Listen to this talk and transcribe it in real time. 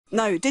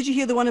Now, did you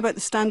hear the one about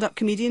the stand-up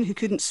comedian who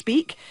couldn't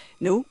speak?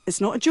 No,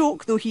 it's not a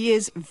joke, though he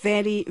is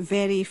very,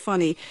 very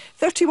funny.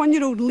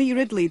 31-year-old Lee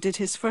Ridley did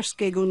his first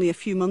gig only a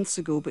few months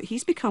ago, but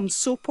he's become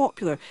so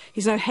popular.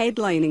 He's now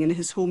headlining in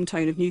his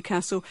hometown of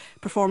Newcastle,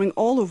 performing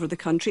all over the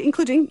country,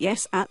 including,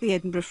 yes, at the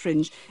Edinburgh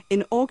Fringe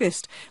in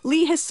August.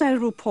 Lee has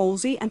cerebral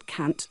palsy and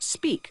can't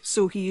speak,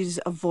 so he uses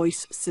a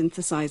voice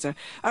synthesizer.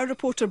 Our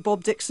reporter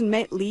Bob Dixon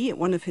met Lee at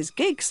one of his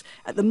gigs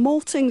at the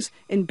Maltings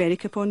in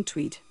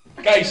Berwick-upon-Tweed.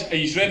 Guys, are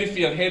you ready for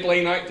your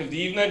headline act of the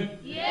evening?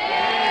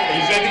 Yeah! Are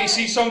you ready to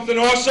see something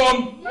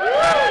awesome?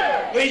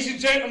 Yeah! Ladies and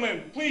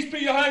gentlemen, please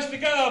put your hands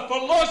together for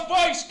Lost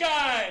Boys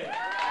Sky!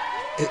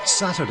 It's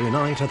Saturday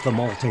night at the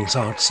Maltings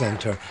Arts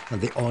Centre,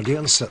 and the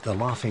audience at the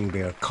Laughing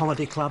Bear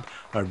Comedy Club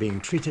are being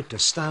treated to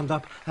stand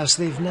up as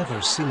they've never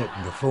seen it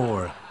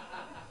before.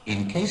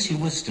 In case you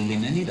were still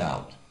in any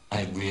doubt,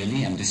 I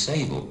really am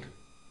disabled.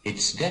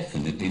 It's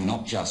definitely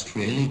not just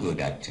really good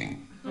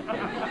acting.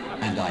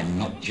 And I'm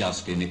not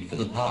just in it for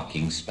the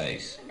parking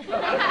space.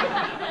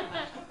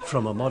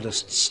 From a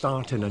modest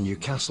start in a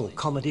Newcastle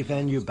comedy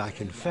venue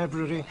back in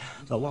February,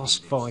 the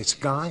Lost Voice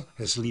Guy,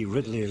 as Lee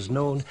Ridley is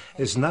known,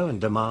 is now in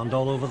demand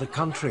all over the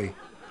country.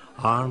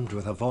 Armed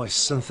with a voice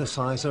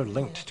synthesizer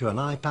linked to an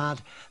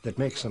iPad that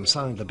makes him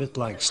sound a bit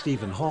like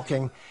Stephen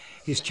Hawking,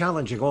 he's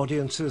challenging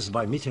audiences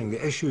by meeting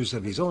the issues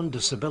of his own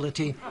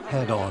disability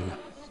head on.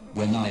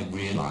 When I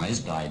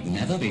realised I'd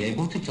never be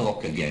able to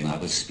talk again, I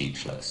was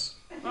speechless.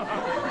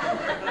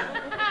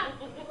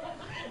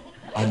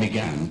 I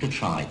began to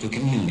try to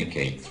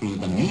communicate through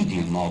the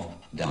medium of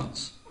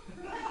dance.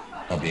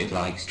 A bit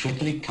like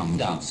Strictly Come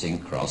Dancing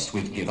crossed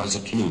with Give Us a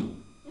Clue.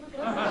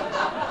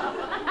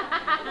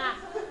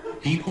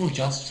 People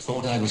just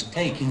thought I was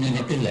taking an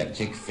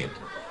epileptic fit.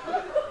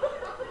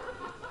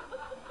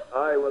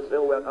 I was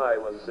ill when I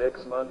was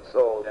 6 months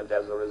old, and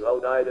as a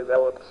result I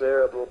developed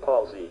cerebral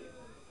palsy.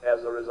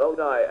 As a result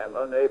I am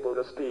unable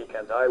to speak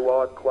and I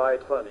walk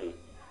quite funny.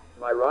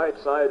 My right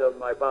side of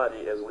my body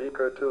is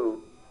weaker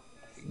too.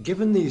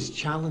 Given these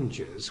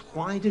challenges,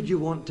 why did you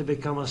want to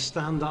become a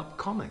stand-up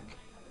comic?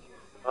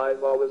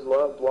 I've always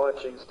loved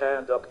watching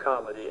stand-up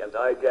comedy, and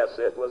I guess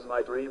it was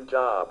my dream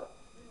job.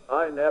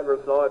 I never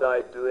thought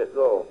I'd do it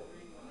though.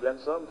 Then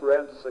some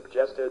friends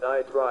suggested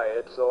I try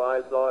it, so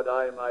I thought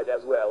I might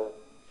as well.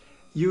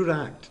 Your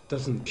act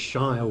doesn't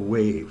shy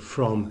away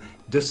from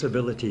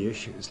disability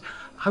issues.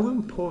 How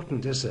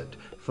important is it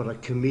for a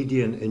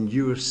comedian in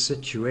your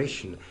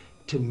situation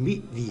to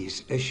meet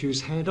these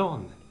issues head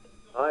on?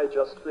 I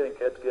just think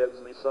it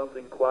gives me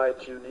something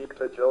quite unique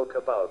to joke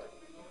about.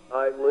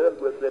 I've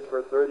lived with it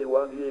for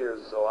 31 years,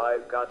 so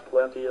I've got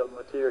plenty of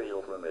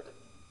material from it.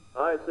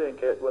 I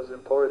think it was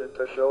important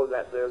to show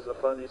that there's a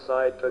funny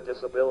side to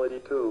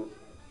disability too.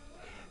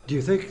 Do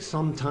you think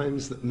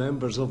sometimes that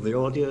members of the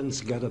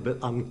audience get a bit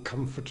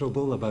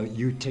uncomfortable about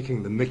you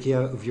taking the mickey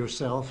out of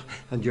yourself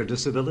and your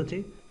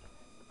disability?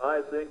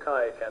 I think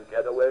I can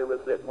get away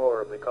with it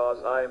more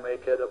because I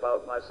make it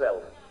about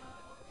myself.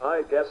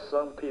 I guess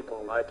some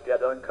people might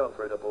get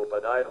uncomfortable,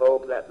 but I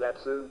hope that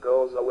soon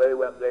goes away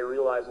when they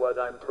realize what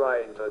I'm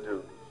trying to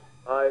do.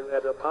 I've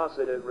had a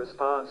positive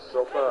response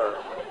so far.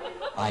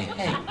 I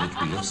hate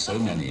that we have so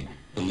many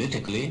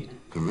politically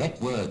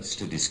correct words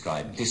to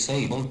describe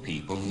disabled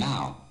people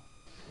now.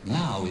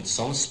 Now it's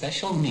all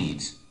special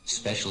needs,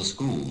 special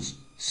schools,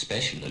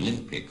 Special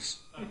Olympics.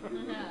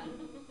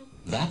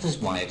 That is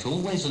why it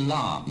always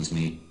alarms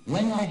me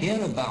when I hear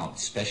about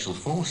special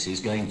forces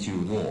going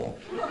to war.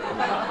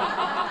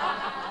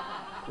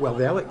 Well,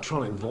 the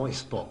electronic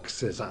voice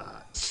box is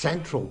a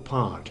central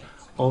part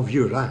of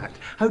your act.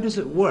 How does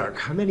it work?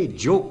 How many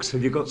jokes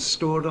have you got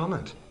stored on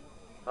it?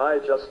 I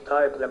just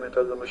type them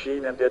into the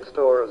machine and it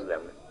stores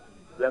them.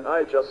 Then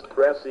I just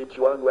press each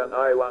one when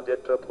I want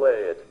it to play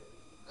it.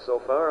 So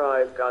far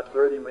I've got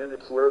 30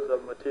 minutes worth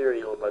of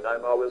material, but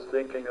I'm always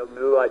thinking of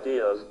new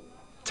ideas.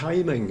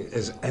 Timing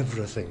is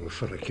everything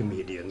for a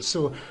comedian,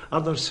 so are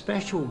there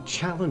special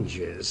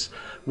challenges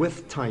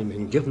with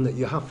timing, given that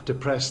you have to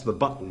press the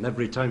button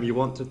every time you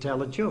want to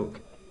tell a joke?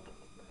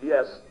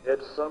 Yes,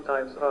 it's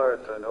sometimes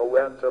hard to know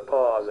when to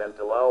pause and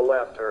allow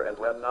laughter and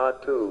when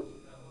not to.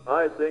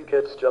 I think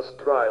it's just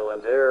trial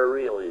and error,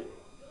 really.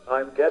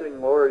 I'm getting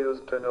more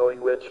used to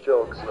knowing which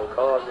jokes will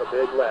cause a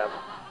big laugh.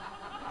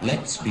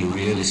 Let's be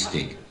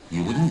realistic.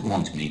 You wouldn't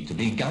want me to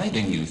be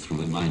guiding you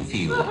through a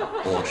minefield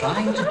or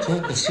trying to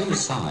talk a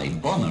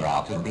suicide bomber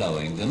out of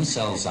blowing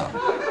themselves up.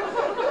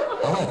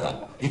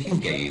 However, if you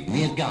gave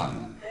me a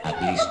gun, at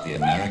least the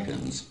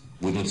Americans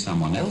would have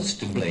someone else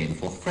to blame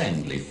for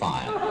friendly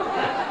fire.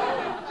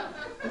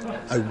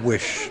 I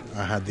wish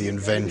I had the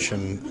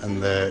invention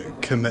and the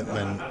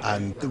commitment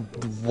and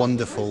the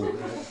wonderful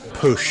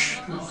push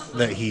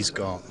that he's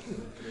got.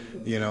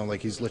 You know,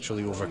 like he's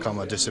literally overcome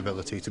a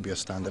disability to be a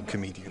stand-up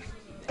comedian.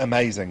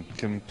 Amazing,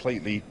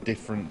 completely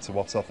different to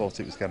what I thought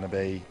it was going to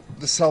be.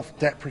 The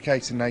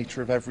self-deprecating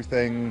nature of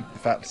everything, the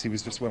fact that he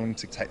was just willing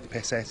to take the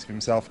piss out of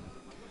himself.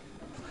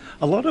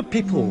 A lot of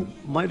people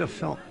might have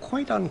felt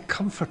quite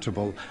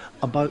uncomfortable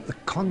about the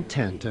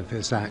content of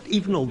his act,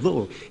 even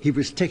although he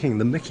was taking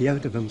the mickey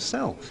out of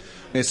himself.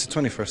 It's the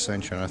 21st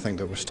century, and I think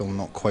that we're still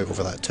not quite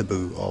over that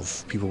taboo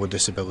of people with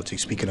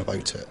disabilities speaking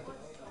about it.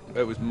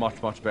 It was much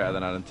better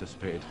than I'd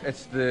anticipated.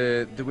 It's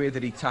the way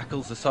that he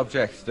tackles the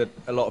subject that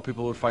a lot of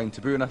people would find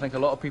taboo, and I think a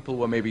lot of people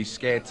were maybe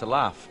scared to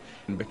laugh,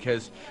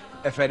 because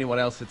if anyone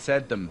else had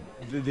said them,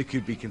 they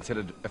could be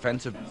considered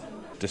offensive.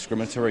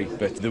 Discriminatory,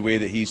 but the way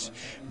that he's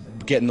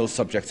getting those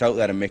subjects out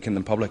there and making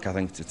them public, I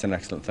think it's an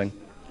excellent thing.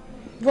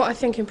 What I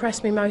think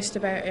impressed me most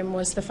about him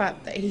was the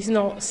fact that he's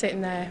not sitting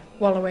there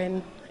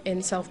wallowing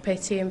in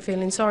self-pity and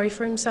feeling sorry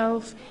for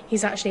himself.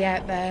 He's actually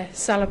out there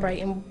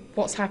celebrating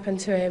what's happened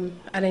to him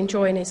and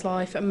enjoying his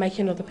life and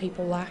making other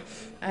people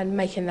laugh and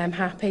making them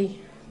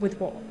happy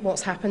with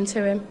what's happened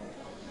to him.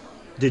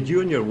 Did you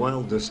in your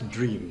wildest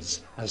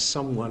dreams, as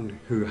someone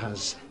who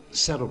has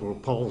cerebral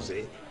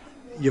palsy,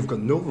 you've got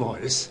no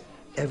voice,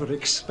 ever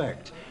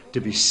expect to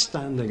be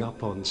standing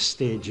up on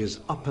stages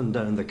up and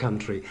down the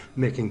country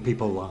making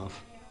people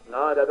laugh?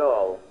 Not at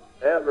all.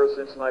 Ever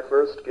since my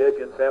first gig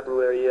in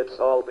February,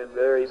 it's all been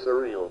very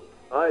surreal.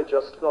 I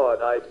just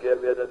thought I'd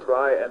give it a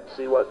try and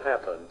see what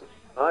happened.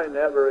 I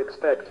never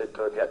expected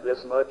to get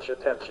this much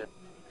attention.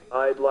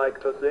 I'd like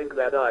to think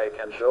that I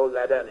can show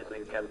that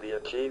anything can be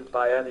achieved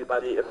by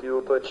anybody if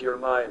you put your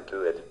mind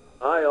to it.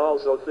 I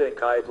also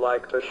think I'd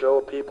like to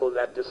show people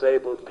that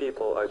disabled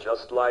people are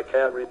just like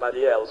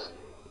everybody else.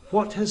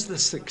 What has the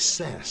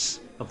success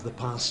of the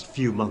past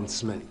few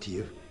months meant to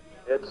you?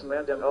 It's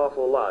meant an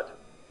awful lot,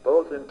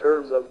 both in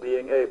terms of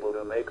being able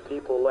to make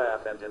people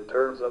laugh and in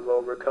terms of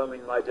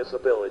overcoming my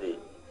disability.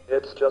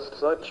 It's just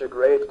such a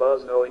great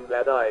buzz knowing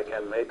that I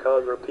can make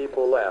other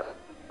people laugh.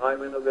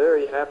 I'm in a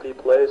very happy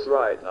place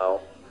right now.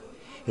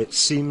 It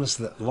seems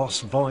that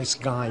Lost Voice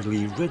guy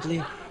Lee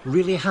Ridley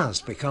really has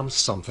become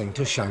something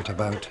to shout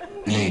about.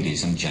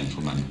 Ladies and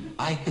gentlemen,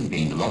 I have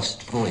been the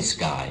Lost Voice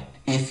Guy.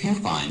 If you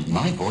find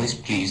my voice,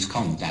 please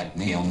contact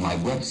me on my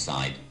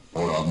website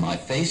or on my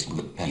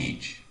Facebook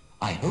page.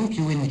 I hope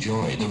you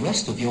enjoy the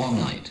rest of your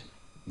night.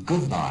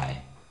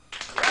 Goodbye.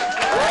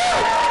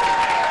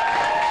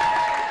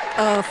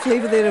 A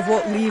flavour there of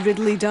what Lee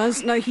Ridley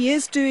does. Now, he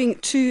is doing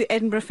 2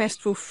 Edinburgh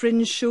Festival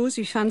Fringe shows.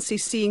 You fancy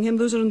seeing him.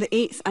 Those are on the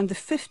 8th and the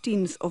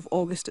 15th of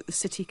August at the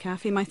City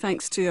Cafe. My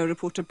thanks to our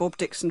reporter Bob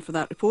Dixon for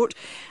that report.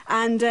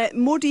 And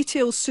more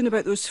details soon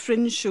about those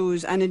Fringe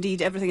shows and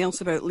indeed everything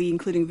else about Lee,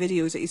 including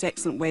videos at his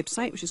excellent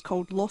website, which is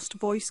called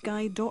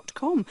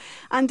lostvoiceguy.com.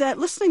 And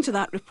listening to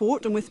that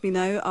report, and with me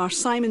now are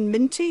Simon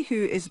Minty,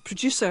 who is a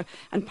producer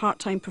and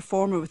part-time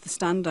performer with the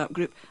stand-up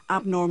group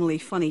Abnormally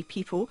Funny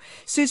People.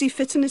 Susie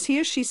Fitton is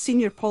here. She's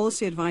Senior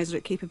Policy Advisor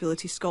at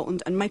Capability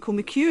Scotland, and Michael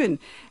McEwen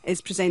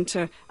is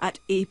presenter at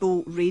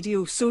Able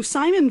Radio. So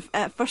Simon,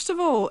 first of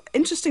all,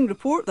 interesting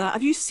report that.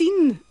 Have you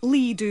seen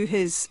Lee do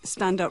his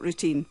stand-up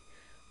routine?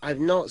 I've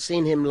not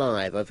seen him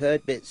live. I've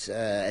heard bits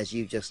as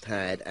you just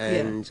had,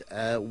 and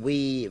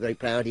we very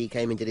proud he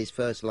came and did his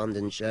first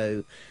London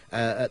show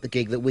at the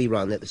gig that we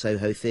run at the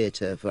Soho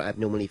Theatre for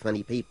Abnormally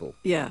Funny People.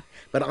 Yeah.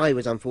 But I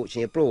was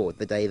unfortunately abroad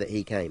the day that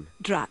he came.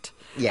 Drat.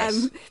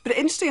 Yes. But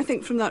interesting, I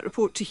think, from that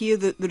report to hear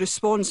the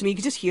response. I mean, you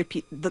could just hear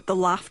the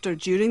laughter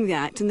during the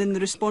act, and then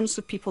the response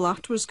of people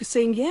afterwards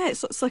saying, yeah,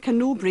 it's like a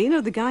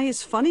no-brainer. The guy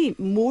is funny.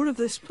 More of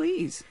this,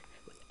 please.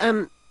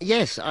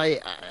 Yes,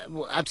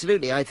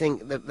 absolutely. I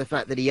think that the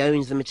fact that he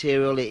owns the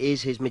material, it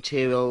is his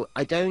material.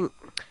 I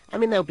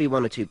mean, there'll be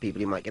 1 or 2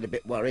 people who might get a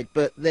bit worried,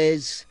 but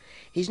he's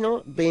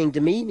not being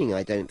demeaning,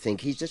 I don't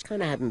think. He's just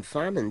kind of having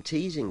fun and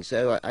teasing,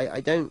 so I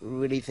don't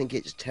really think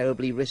it's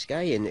terribly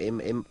risque,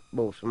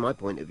 well, from my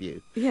point of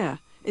view. Yeah.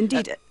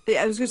 Indeed.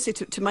 I was going to say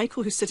to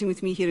Michael, who's sitting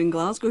with me here in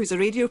Glasgow, who's a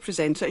radio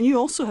presenter, and you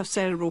also have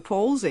cerebral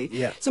palsy.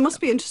 Yeah. So it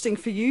must be interesting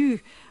for you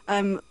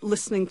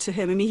listening to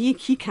him. I mean,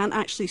 he can't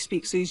actually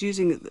speak, so he's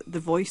using the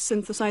voice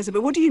synthesizer.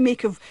 But what do you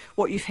make of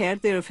what you've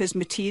heard there of his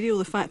material,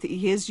 the fact that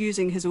he is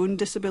using his own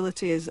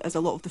disability as a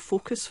lot of the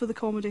focus for the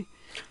comedy?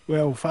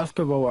 Well, first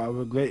of all, I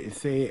would like to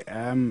say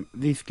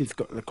these kids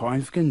got the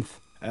confidence.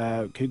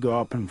 Could go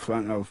up in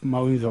front of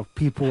millions of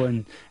people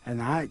and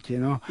act, you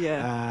know.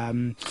 Yeah.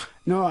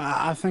 No,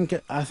 I think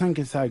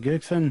it's a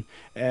good thing.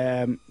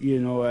 You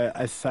know,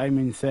 as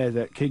Simon said,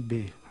 it could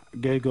be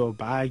good or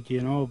bad,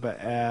 you know. But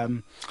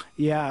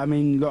yeah, I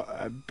mean, look,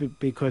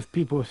 because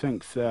people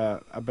think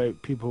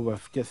about people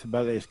with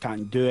disabilities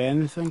can't do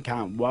anything,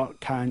 can't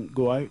work, can't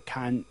go out,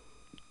 can't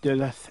do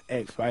this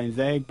X, Y, and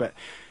Z, but.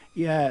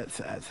 Yeah,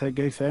 it's a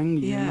good thing,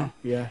 you know.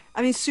 Yeah.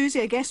 I mean,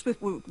 Susie, I guess we're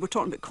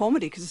talking about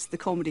comedy because it's the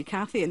Comedy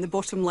Cafe, and the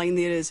bottom line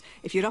there is,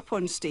 if you're up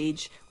on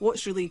stage,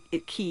 what's really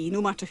key,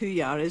 no matter who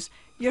you are, is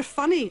you're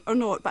funny or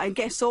not. But I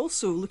guess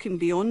also, looking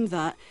beyond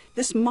that,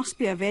 this must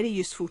be a very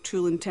useful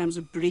tool in terms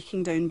of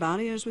breaking down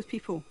barriers with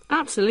people.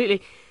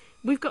 Absolutely.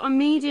 We've got a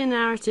media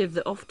narrative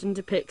that often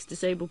depicts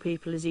disabled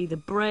people as either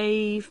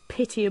brave,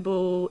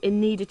 pitiable, in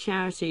need of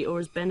charity, or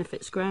as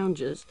benefit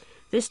scroungers.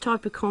 This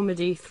type of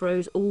comedy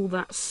throws all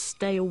that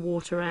stale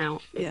water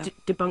out. It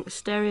debunks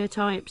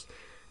stereotypes,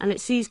 and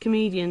it sees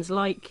comedians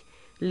like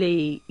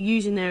Lee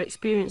using their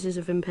experiences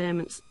of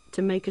impairments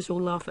to make us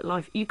all laugh at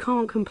life. You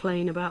can't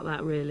complain about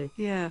that, really.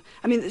 Yeah.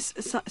 I mean,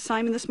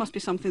 Simon, this must be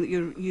something that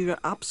you're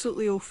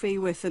absolutely au fait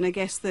with, and I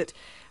guess that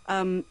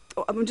I'm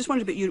just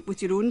wondering about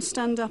with your own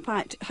stand-up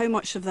act, how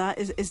much of that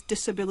is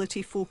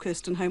disability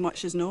focused and how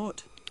much is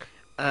not?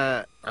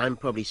 I'm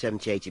probably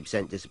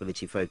 70-80%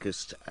 disability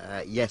focused.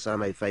 Yes,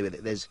 I'm au fait with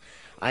it.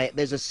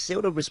 There's a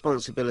sort of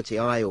responsibility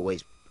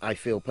I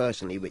feel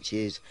personally, which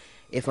is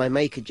if I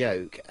make a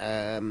joke,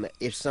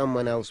 if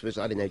someone else was,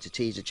 I don't know, to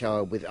tease a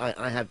child with,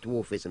 I have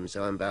dwarfism,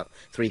 so I'm about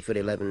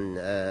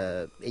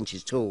 3'11"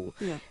 inches tall.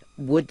 Yeah.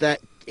 Would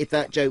that, if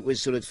that joke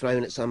was sort of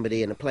thrown at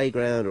somebody in a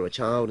playground or a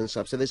child and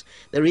stuff, so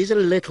there is a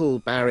little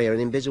barrier, an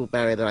invisible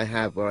barrier that I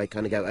have where I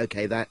kind of go,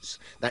 okay, that's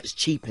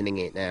cheapening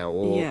it now,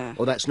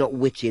 or that's not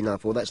witty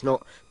enough, or that's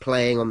not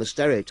playing on the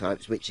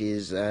stereotypes, which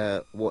is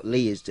what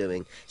Lee is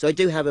doing. So I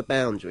do have a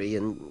boundary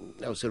and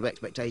sort of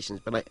expectations,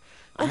 but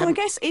Although I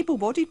guess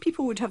able-bodied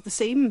people would have the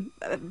same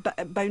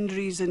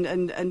boundaries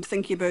and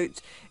thinking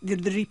about the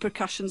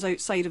repercussions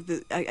outside of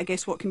I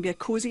guess what can be a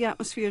cosy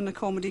atmosphere in a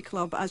comedy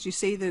club. As you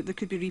say, there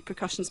could be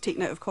repercussions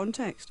taken out of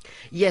context.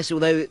 Yes,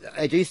 although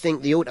I do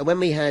think when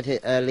we had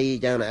Lee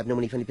down at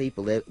Abnormally Funny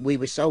People, we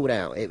were sold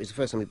out. It was the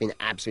first time we've been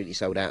absolutely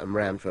sold out and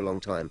rammed for a long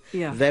time.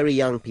 Yeah. Very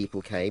young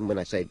people came. When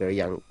I say very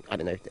young, I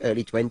don't know,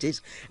 early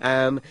 20s.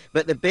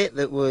 But the bit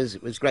that was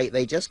great,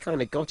 they just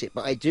kind of got it.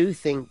 But I do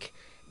think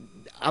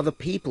other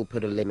people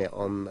put a limit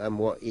on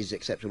what is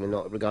acceptable and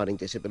not regarding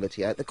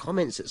disability. The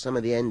comments at some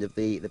of the end of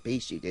the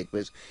piece you did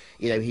was,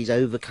 he's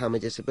overcome a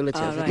disability.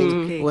 I was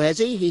thinking, okay. well, has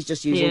he? He's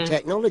just using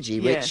technology,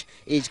 which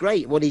is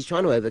great. What he's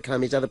trying to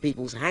overcome is other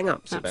people's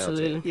hang-ups about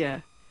it.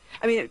 Yeah.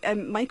 I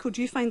mean, Michael,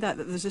 do you find that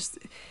there's this...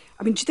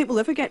 I mean, do you think we'll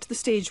ever get to the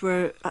stage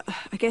where,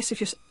 I guess if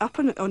you're up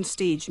on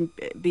stage and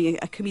being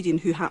a comedian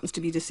who happens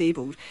to be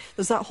disabled,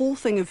 there's that whole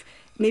thing of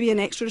maybe an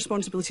extra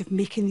responsibility of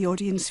making the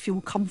audience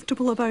feel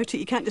comfortable about it.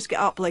 You can't just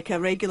get up like a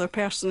regular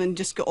person and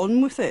just get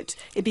on with it.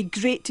 It'd be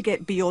great to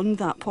get beyond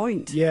that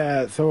point.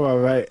 Yeah, it's all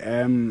right.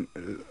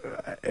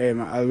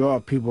 A lot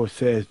of people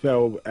say as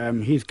well,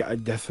 he's got a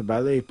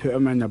disability, put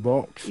him in a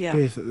box,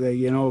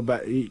 basically,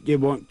 but they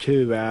want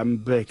to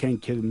break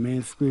into the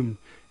mainstream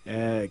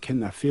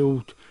kind of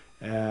field.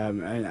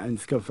 And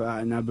stuff like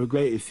that, and I'd be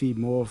great to see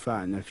more of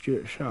that in the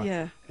future.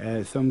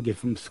 Yeah. Somebody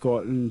from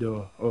Scotland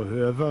or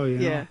whoever, you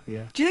know.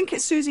 Yeah. Do you think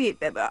it's, Susie,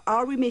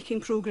 are we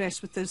making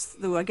progress with this,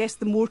 though? I guess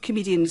the more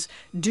comedians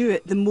do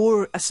it, the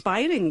more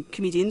aspiring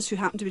comedians who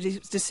happen to be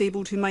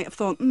disabled, who might have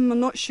thought, I'm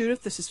not sure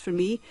if this is for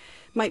me,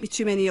 might be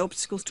too many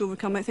obstacles to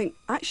overcome, I think,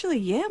 actually,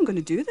 yeah, I'm going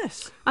to do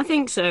this. I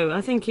think so.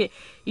 I think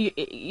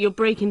you're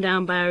breaking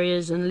down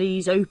barriers, and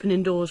Lee's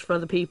opening doors for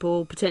other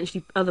people,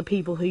 potentially other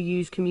people who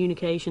use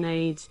communication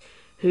aids,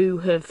 who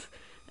have,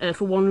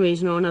 for one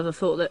reason or another,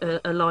 thought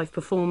that a live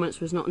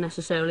performance was not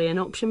necessarily an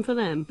option for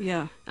them.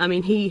 Yeah. I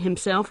mean, he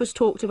himself has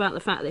talked about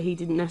the fact that he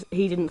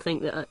didn't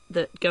think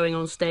that going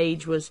on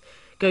stage was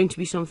going to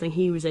be something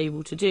he was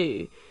able to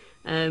do.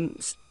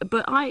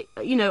 But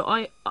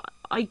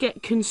I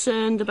get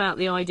concerned about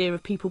the idea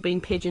of people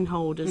being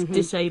pigeonholed as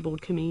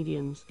disabled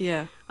comedians.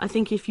 Yeah. I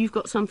think if you've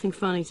got something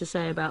funny to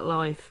say about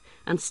life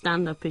and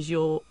stand-up is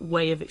your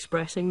way of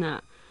expressing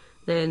that,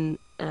 then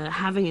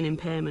having an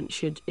impairment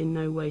should in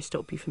no way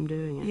stop you from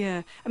doing it.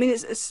 Yeah. I mean,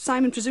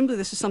 Simon, presumably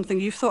this is something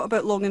you've thought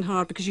about long and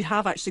hard, because you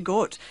have actually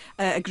got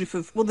a group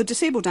of, the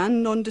disabled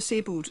and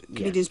non-disabled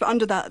comedians, but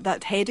under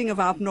that heading of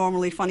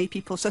Abnormally Funny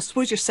People. So I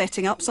suppose you're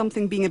setting up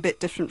something being a bit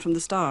different from the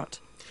start.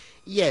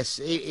 Yes,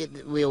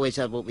 we always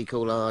have what we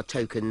call our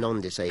token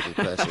non-disabled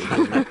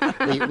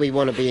person. we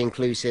want to be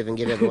inclusive and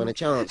give everyone a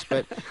chance.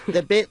 But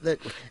the bit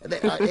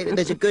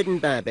there's a good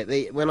and bad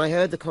bit. When I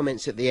heard the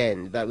comments at the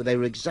end, they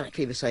were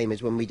exactly the same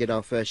as when we did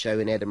our first show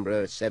in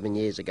Edinburgh 7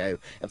 years ago,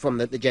 from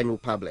the general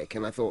public.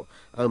 And I thought,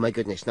 oh my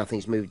goodness,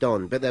 nothing's moved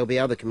on. But there'll be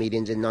other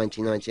comedians in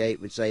 1998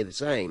 would say the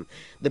same.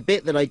 The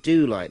bit that I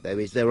do like, though,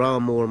 is there are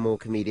more and more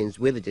comedians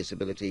with a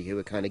disability who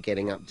are kind of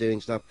getting up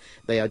doing stuff.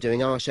 They are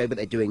doing our show, but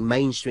they're doing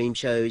mainstream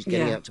shows,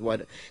 getting out to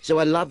wider. So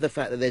I love the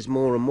fact that there's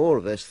more and more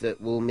of us.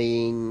 That will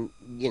mean,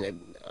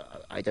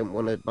 I don't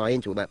want to buy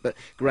into all that, but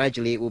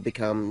gradually it will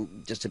become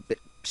just a bit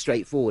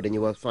straightforward, and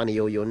you are funny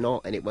or you're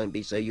not, and it won't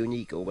be so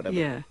unique or whatever.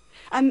 Yeah.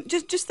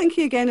 Just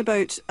thinking again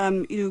about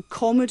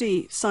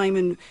comedy,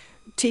 Simon,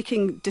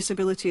 taking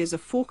disability as a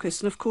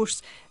focus, and of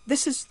course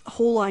this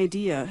whole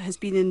idea has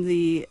been in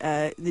the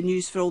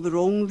news for all the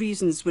wrong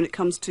reasons when it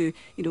comes to,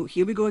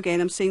 here we go again,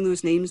 I'm saying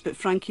those names, but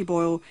Frankie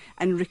Boyle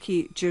and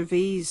Ricky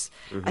Gervais,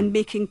 and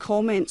making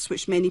comments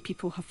which many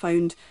people have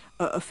found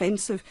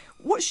offensive.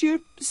 What's your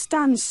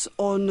stance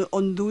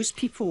on those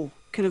people?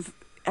 Kind of,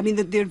 I mean,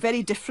 they're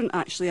very different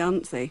actually,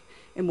 aren't they,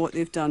 in what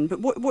they've done,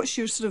 but what's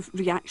your sort of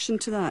reaction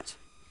to that?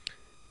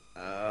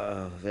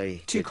 Oh,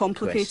 very too good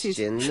complicated.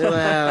 question.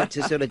 Well,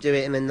 to sort of do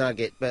it in a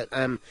nugget, but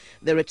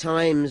there are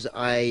times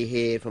I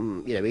hear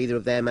from either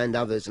of them and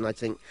others, and I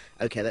think,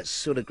 okay, that's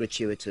sort of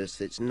gratuitous.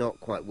 It's not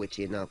quite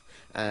witty enough.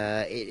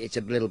 It's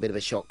a little bit of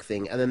a shock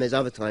thing. And then there's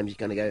other times you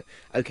kind of go,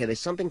 okay, there's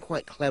something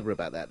quite clever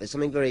about that. There's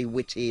something very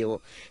witty,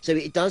 so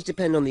it does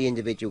depend on the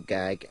individual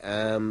gag.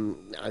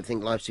 I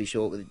think Life's Too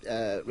Short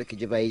with Ricky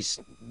Gervais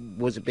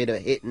was a bit of a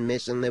hit and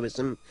miss, and there were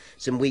some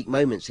weak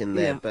moments in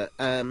there. Yeah.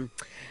 But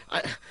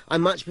I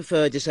much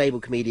prefer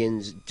disabled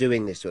comedians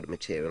doing this sort of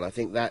material. I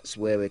think that's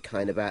where we're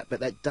kind of at. But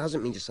that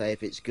doesn't mean to say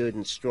if it's good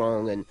and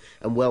strong and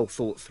well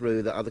thought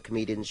through that other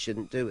comedians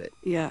shouldn't do it.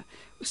 Yeah.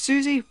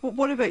 Susie,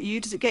 what about you?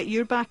 Does it get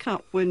your back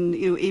up when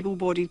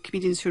able-bodied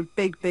comedians who are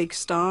big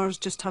stars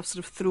just have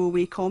sort of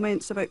throwaway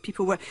comments about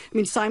people? I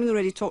mean, Simon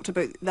already talked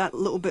about that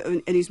little bit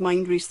in his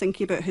mind where he's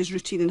thinking about his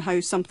routine and how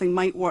something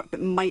might work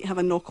but might have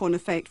a knock-on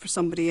effect for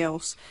somebody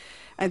else.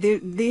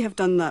 They have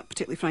done that,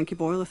 particularly Frankie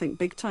Boyle, I think,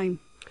 big time.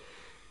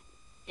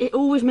 It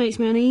always makes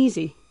me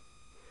uneasy.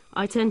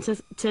 I tend to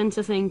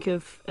think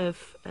of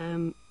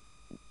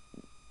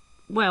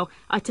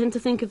I tend to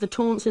think of the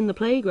taunts in the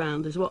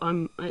playground as what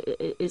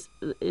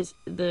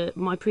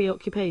my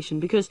preoccupation,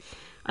 because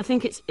I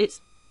think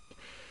it's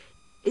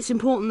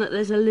important that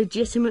there's a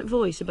legitimate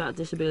voice about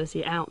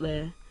disability out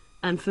there,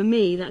 and for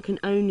me that can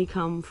only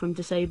come from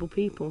disabled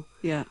people.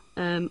 Yeah.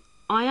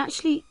 I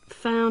actually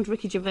found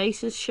Ricky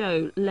Gervais's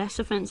show less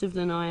offensive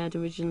than I had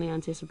originally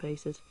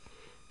anticipated.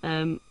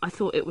 I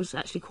thought it was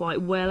actually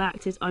quite well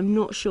acted. I'm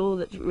not sure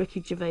that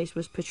Ricky Gervais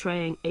was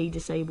portraying a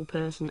disabled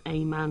person,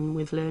 a man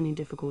with learning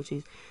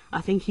difficulties.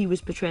 I think he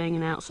was portraying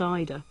an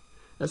outsider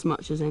as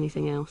much as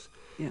anything else.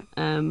 Yeah.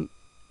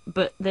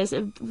 But there's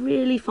a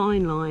really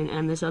fine line,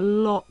 and there's a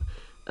lot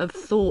of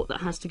thought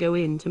that has to go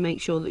in to make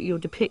sure that your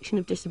depiction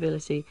of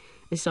disability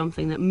is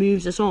something that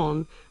moves us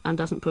on and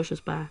doesn't push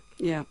us back.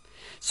 Yeah.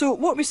 So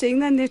what we're saying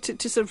then,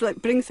 to sort of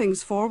like bring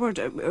things forward,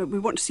 we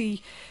want to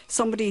see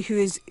somebody who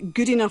is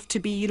good enough to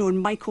be, in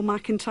Michael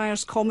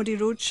McIntyre's Comedy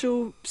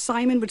Roadshow.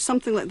 Simon, would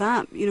something like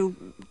that,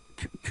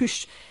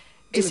 push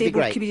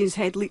disabled comedians'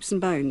 head leaps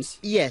and bounds?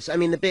 Yes, I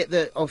mean, the bit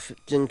that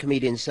often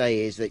comedians say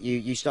is that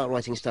you start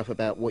writing stuff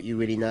about what you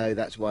really know.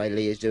 That's why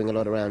Lee is doing a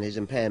lot around his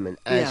impairment.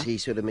 As he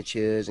sort of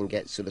matures and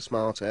gets sort of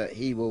smarter,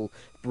 he will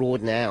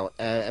broaden out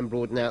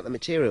the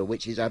material,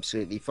 which is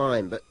absolutely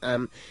fine. But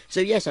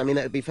so yes, I mean,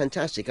 that would be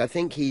fantastic. I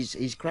think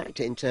he's cracked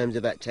it in terms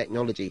of that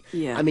technology.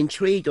 Yeah. I'm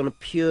intrigued on a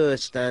pure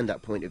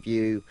stand-up point of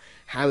view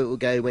how it will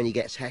go when he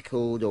gets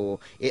heckled,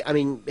 he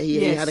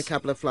had a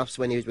couple of fluffs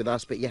when he was with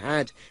us, but you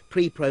had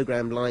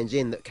pre-programmed lines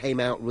in that came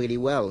out really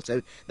well,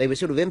 so they were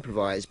sort of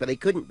improvised, but they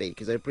couldn't be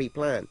because they were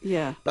pre-planned.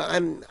 Yeah.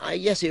 But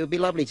yes, it would be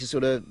lovely to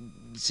sort of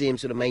see him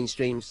sort of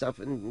mainstream stuff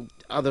and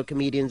other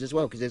comedians as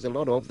well, because there's a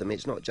lot of them.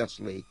 It's not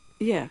just Lee.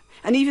 Yeah,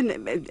 and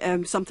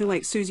even something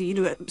like Susie,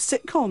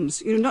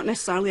 sitcoms, not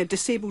necessarily a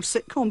disabled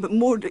sitcom, but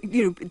more,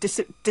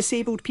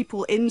 disabled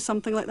people in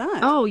something like that.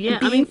 Oh yeah,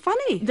 and being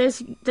funny.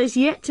 There's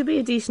yet to be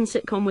a decent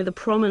sitcom with a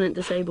prominent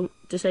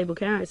disabled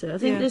character. I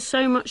think there's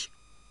so much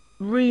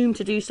room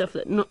to do stuff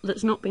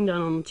that's not been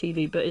done on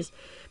TV, but is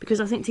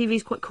because I think TV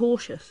is quite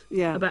cautious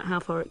about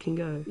how far it can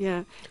go.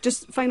 Yeah.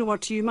 Just final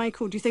word to you,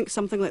 Michael. Do you think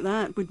something like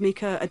that would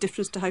make a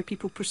difference to how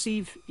people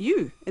perceive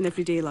you in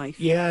everyday life?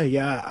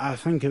 Yeah. I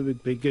think it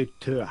would be good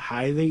to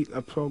highlight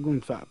the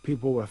problems that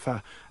people with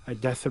a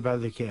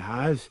disability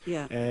has.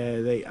 Yeah.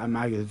 Like a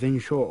magazine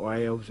show, or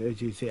else,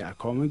 as you say, a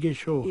comedy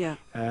show. Yeah.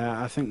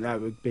 I think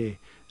that would be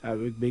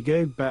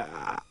good, but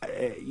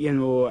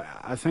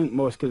I think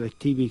most of the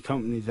TV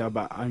companies are a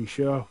bit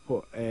unsure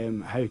what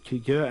how to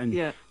do it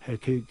and how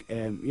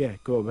to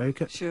go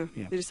about it. Sure,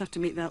 yeah. They just have to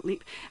make that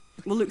leap.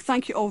 Well, look,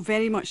 thank you all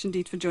very much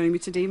indeed for joining me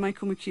today,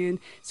 Michael McEwen,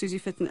 Susie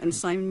Fitton and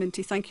Simon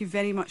Minty. Thank you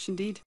very much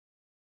indeed.